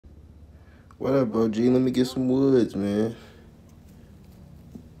What up, OG? Let me get some woods, man.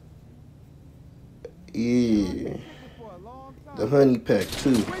 Yeah. The honey pack,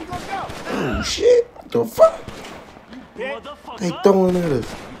 too. Oh, shit. What the fuck? They throwing at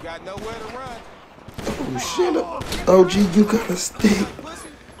us. Oh, shit. OG, you got a stick.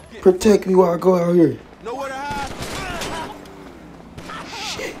 Protect me while I go out here.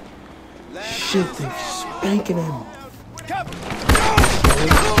 Shit. Shit, they spanking at me.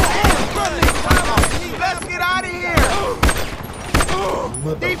 Let's get out of here!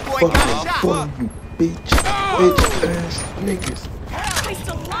 Motherfucker, boy, you bitch ass niggas.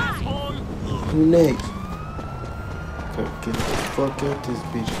 Who next? Gotta get the fuck out this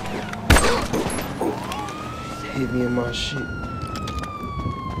bitch. Hit me in my shit.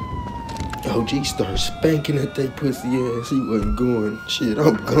 OG started spanking at that pussy ass. He wasn't going. Shit,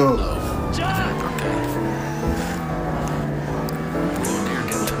 I'm gone.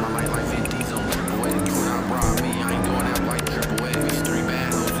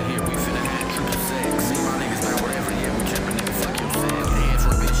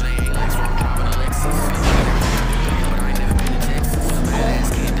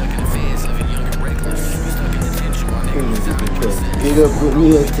 Get up with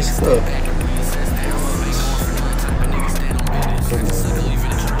me at the stuff.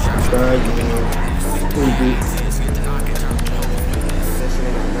 Try again.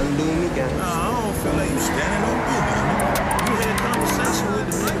 I don't feel like you standing on business. You had a conversation with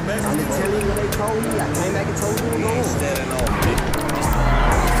the nigga back. I'm just telling you what they told me. I came back and told you to go. Standing on business.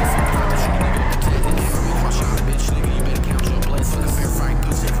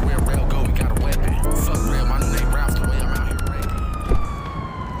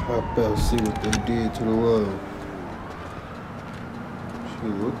 Hop out, see what they did to the world.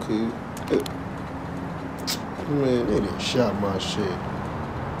 Shit, okay. Man, they done shot my shit.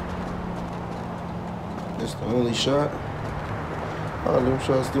 That's the only shot? All them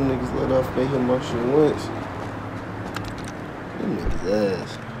shots them niggas let off, they hit my shit once. Them niggas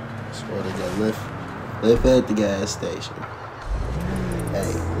ass. That's why they got left at the gas station.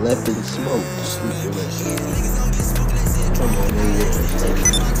 Hey, left in the smoke to sleep with that shit. Come on, nigga.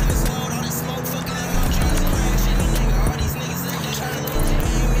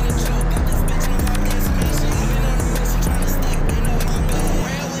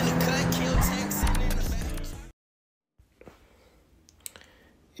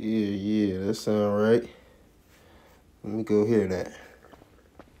 Yeah, that sound right. Let me go hear that.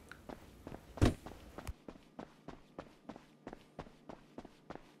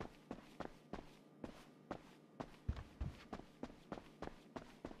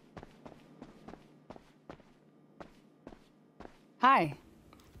 Hi.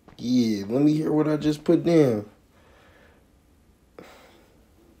 Yeah, let me hear what I just put down.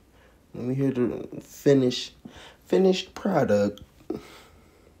 Let me hear the finished product.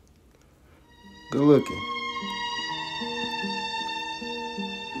 Good looking.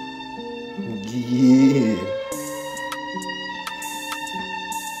 Yeah.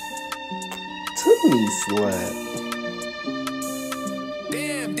 Tummy slap.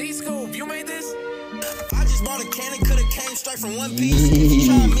 Damn, D-Scoop, you made this? I just bought a cannon, coulda came straight from One Piece. If you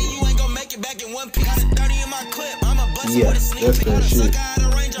try me, you ain't gon' make it back in one piece. Got a 30 in my clip, I'ma bust it with a sneak peek. That's that shit.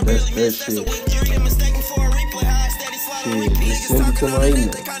 That's that shit. Shit, just send it to my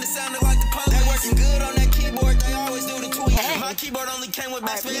email.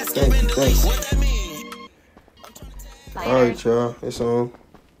 Thanks. Alright, y'all. It's on.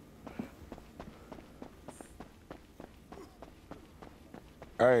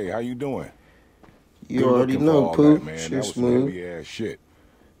 Hey, how you doing? You already know, Pooh. Shit smooth. Heavy ass shit.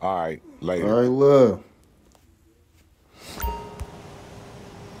 All right, later. All right, love.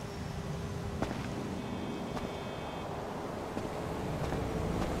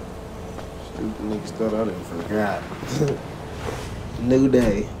 Stupid niggas thought I done forgot. New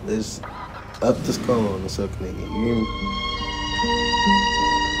day. Let's up the skull on the suck nigga. You hear me?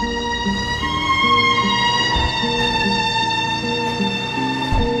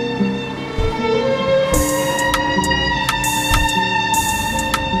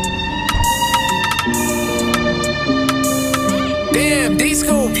 Damn,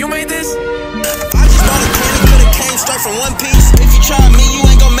 D-Scoop, you made this? I just bought a cannon, coulda came straight from One Piece. If you try me, you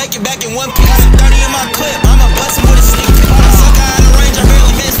ain't gon' make it back in one piece. Got a 30 in my clip, I'ma bust him with a sneak peek. I suck out of range, I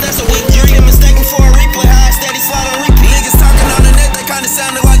barely missed, that's a weak. You're